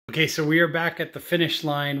Okay, so we are back at the finish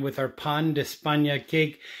line with our Pan de Spagna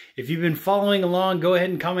cake. If you've been following along, go ahead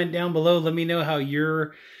and comment down below. Let me know how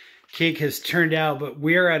your cake has turned out. But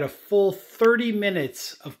we're at a full 30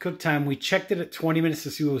 minutes of cook time. We checked it at 20 minutes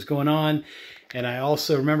to see what was going on. And I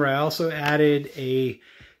also added a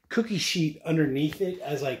cookie sheet underneath it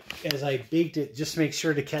as I baked it, just to make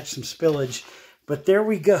sure to catch some spillage. But there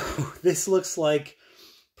we go. This looks like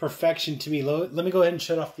perfection to me. Let me go ahead and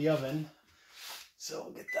shut off the oven. So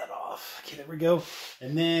we'll get that off. Okay, there we go.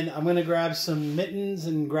 And then I'm going to grab some mittens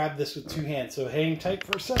and grab this with two hands. So hang tight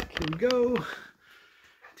for a sec. Here we go.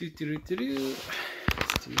 Let's do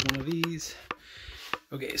one of these.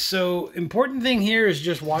 Okay, so important thing here is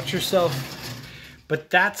just watch yourself.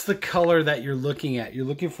 But that's the color that you're looking at. You're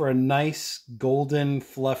looking for a nice golden,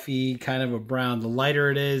 fluffy kind of a brown. The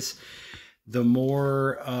lighter it is, the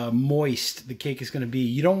more moist the cake is going to be.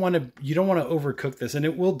 You don't want to overcook this, and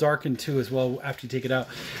it will darken too as well after you take it out.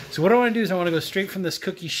 So what I want to do is I want to go straight from this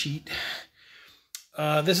cookie sheet.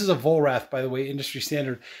 This is a Vollrath, by the way, industry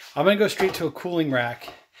standard. I'm going to go straight to a cooling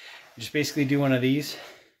rack. Just basically do one of these,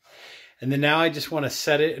 and then now I just want to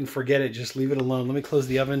set it and forget it. Just leave it alone. Let me close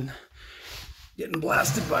the oven. Getting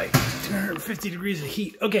blasted by 250 degrees of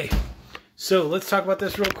heat. Okay, so let's talk about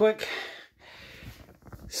this real quick.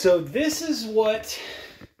 So this is what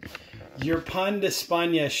your Pan de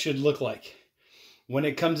Spagna should look like when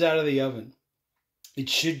it comes out of the oven. It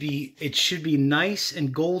should be nice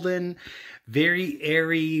and golden, very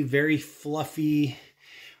airy, very fluffy,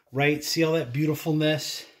 right? See all that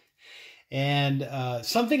beautifulness? And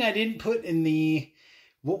something I didn't put in the,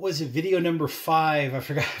 what was it, video number 5? I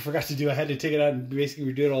forgot to do. I had to take it out and basically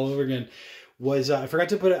redo it all over again. Was I forgot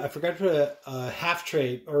to put a half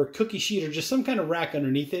tray or a cookie sheet or just some kind of rack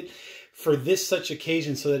underneath it for this such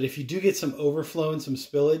occasion, so that if you do get some overflow and some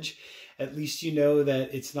spillage, at least you know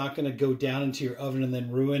that it's not going to go down into your oven and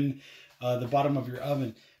then ruin the bottom of your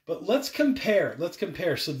oven. But let's compare.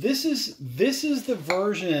 So this is the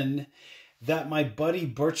version that my buddy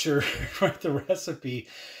Butcher wrote the recipe.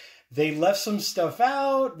 They left some stuff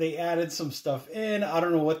out. They added some stuff in. I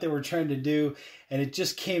don't know what they were trying to do. And it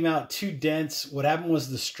just came out too dense. What happened was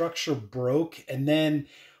the structure broke. And then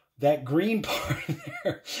that green part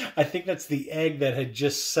there, I think that's the egg that had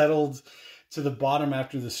just settled to the bottom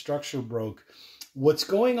after the structure broke. What's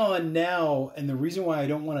going on now, and the reason why I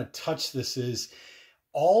don't want to touch this, is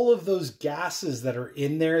all of those gases that are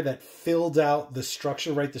in there that filled out the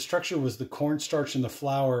structure, right? The structure was the cornstarch and the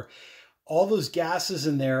flour. All those gases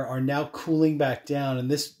in there are now cooling back down, and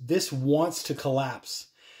this wants to collapse.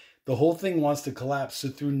 The whole thing wants to collapse. So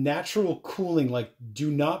through natural cooling, like, do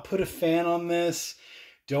not put a fan on this.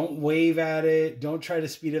 Don't wave at it. Don't try to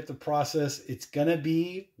speed up the process. It's going to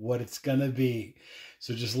be what it's going to be.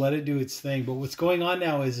 So just let it do its thing. But what's going on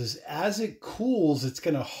now is as it cools, it's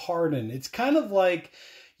going to harden. It's kind of like,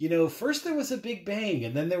 first there was a big bang,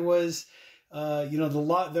 and then there was...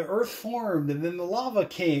 the earth formed and then the lava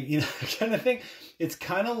came, kind of thing. It's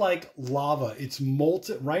kind of like lava. It's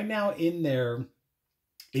molten right now in there.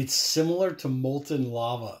 It's similar to molten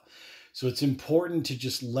lava. So it's important to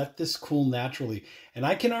just let this cool naturally. And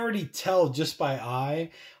I can already tell just by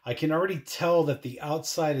eye, I can already tell that the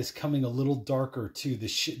outside is coming a little darker too. The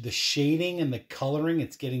shading and the coloring,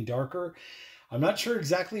 it's getting darker. I'm not sure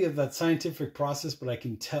exactly of that scientific process, but I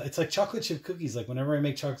can tell. It's like chocolate chip cookies. Like whenever I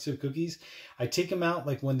make chocolate chip cookies, I take them out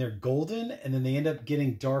like when they're golden, and then they end up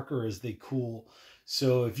getting darker as they cool.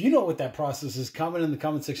 So if you know what that process is, comment in the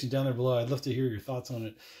comment section down there below. I'd love to hear your thoughts on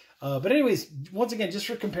it. But anyways, once again, just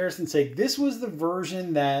for comparison's sake, this was the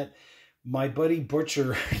version that my buddy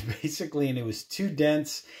Butcher basically, and it was too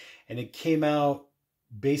dense, and it came out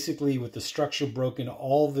basically with the structure broken,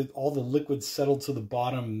 all the liquid settled to the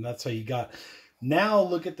bottom, and that's how you got. Now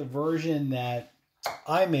look at the version that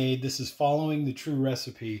I made. This is following the true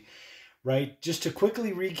recipe, right? Just to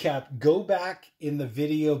quickly recap, go back in the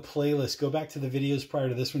video playlist, go back to the videos prior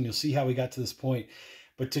to this one. You'll see how we got to this point.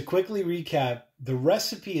 But to quickly recap, the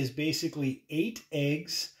recipe is basically 8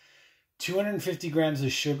 eggs, 250 grams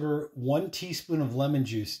of sugar, 1 teaspoon of lemon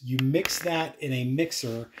juice. You mix that in a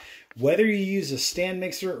mixer, whether you use a stand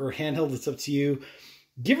mixer or handheld, it's up to you.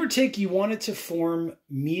 Give or take, you want it to form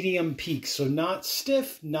medium peaks. So not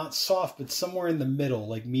stiff, not soft, but somewhere in the middle,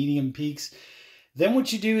 like medium peaks. Then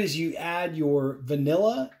what you do is you add your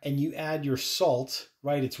vanilla and you add your salt,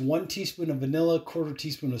 right? It's 1 teaspoon of vanilla, 1/4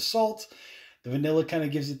 teaspoon of salt. The vanilla kind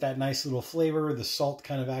of gives it that nice little flavor. The salt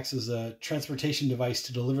kind of acts as a transportation device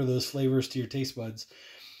to deliver those flavors to your taste buds.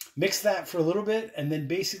 Mix that for a little bit, and then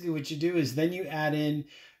basically what you do is then you add in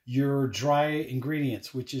your dry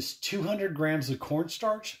ingredients, which is 200 grams of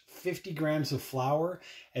cornstarch, 50 grams of flour,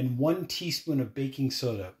 and 1 teaspoon of baking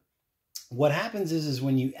soda. what happens is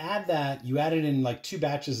when you add that, you add it in like 2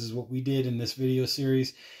 batches is what we did in this video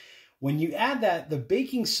series. When you add that, the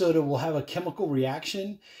baking soda will have a chemical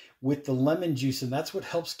reaction with the lemon juice, and that's what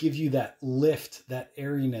helps give you that lift, that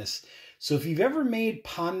airiness. So if you've ever made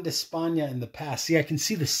Pane de Spagna in the past, see, I can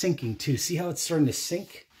see the sinking too. See how it's starting to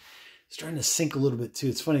sink? It's starting to sink a little bit too.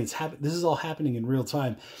 It's funny. This is all happening in real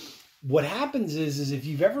time. What happens is if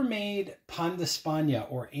you've ever made Pane de Spagna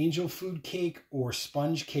or angel food cake or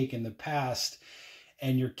sponge cake in the past,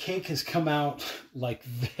 and your cake has come out like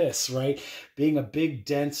this, right? Being a big,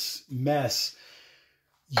 dense mess,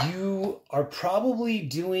 you are probably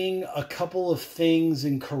doing a couple of things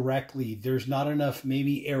incorrectly. There's not enough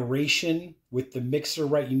maybe aeration with the mixer,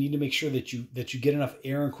 right? You need to make sure that you get enough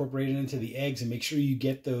air incorporated into the eggs and make sure you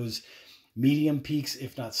get those medium peaks,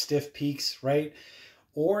 if not stiff peaks, right?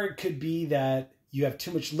 Or it could be that you have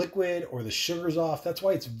too much liquid or the sugar's off. That's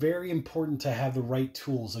why it's very important to have the right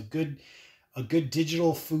tools, a good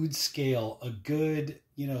digital food scale, a good,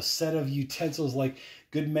 set of utensils, like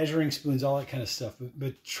good measuring spoons, all that kind of stuff.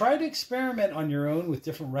 But try to experiment on your own with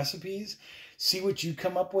different recipes. See what you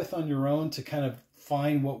come up with on your own to kind of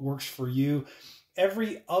find what works for you.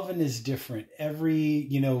 Every oven is different. Every,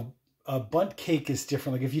 a bundt cake is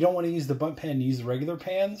different. Like if you don't want to use the bundt pan, use the regular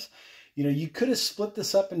pans. You could have split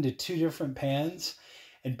this up into 2 different pans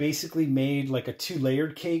and basically made like a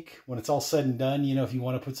 2-layered cake when it's all said and done. If you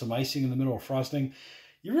want to put some icing in the middle or frosting,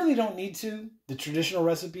 you really don't need to. The traditional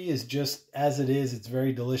recipe is just as it is. It's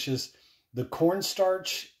very delicious. The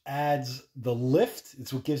cornstarch adds the lift.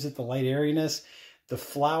 It's what gives it the light airiness. The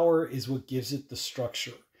flour is what gives it the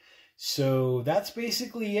structure. So that's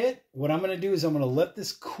basically it. What I'm going to do is I'm going to let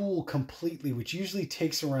this cool completely, which usually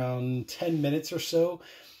takes around 10 minutes or so.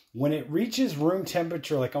 When it reaches room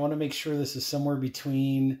temperature, like I want to make sure this is somewhere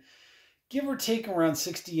between, give or take around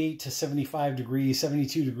 68 to 75 degrees,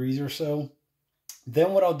 72 degrees or so.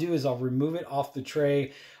 Then what I'll do is I'll remove it off the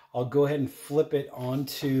tray. I'll go ahead and flip it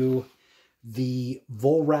onto the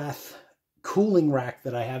Vollrath cooling rack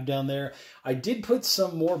that I have down there. I did put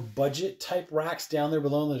some more budget type racks down there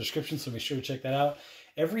below in the description, so make sure to check that out.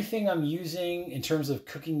 Everything I'm using in terms of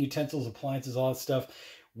cooking utensils, appliances, all that stuff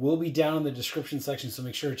will be down in the description section, so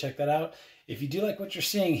make sure to check that out. If you do like what you're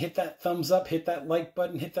seeing, hit that thumbs up, hit that like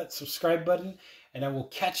button, hit that subscribe button, and I will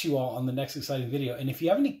catch you all on the next exciting video. And if you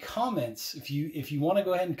have any comments, if you want to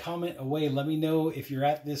go ahead and comment away, let me know if you're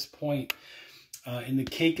at this point in the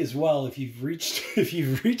cake as well. If you've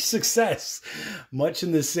reached success, much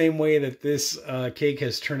in the same way that this cake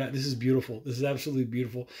has turned out. This is beautiful. This is absolutely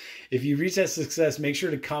beautiful. If you reach that success, make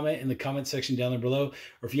sure to comment in the comment section down there below.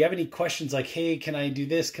 Or if you have any questions like, hey, can I do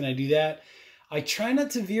this? Can I do that? I try not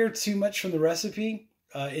to veer too much from the recipe.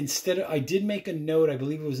 Instead, I did make a note, I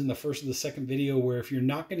believe it was in the first or the second video, where if you're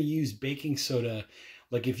not going to use baking soda,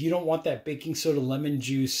 like if you don't want that baking soda lemon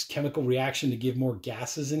juice chemical reaction to give more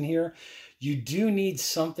gases in here, you do need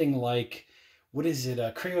something like, what is it,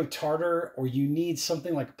 a cream of tartar, or you need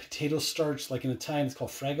something like potato starch, like in Italian it's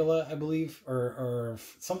called fragola, I believe, or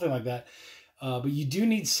something like that. But you do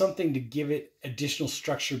need something to give it additional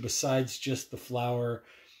structure besides just the flour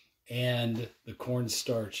and the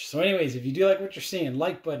cornstarch. So anyways, if you do like what you're seeing,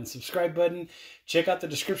 like button, subscribe button, check out the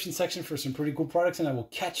description section for some pretty cool products, and I will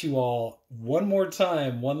catch you all one more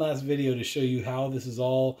time, one last video to show you how this is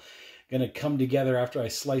all going to come together after I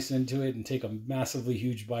slice into it and take a massively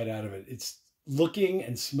huge bite out of it. It's looking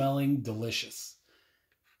and smelling delicious.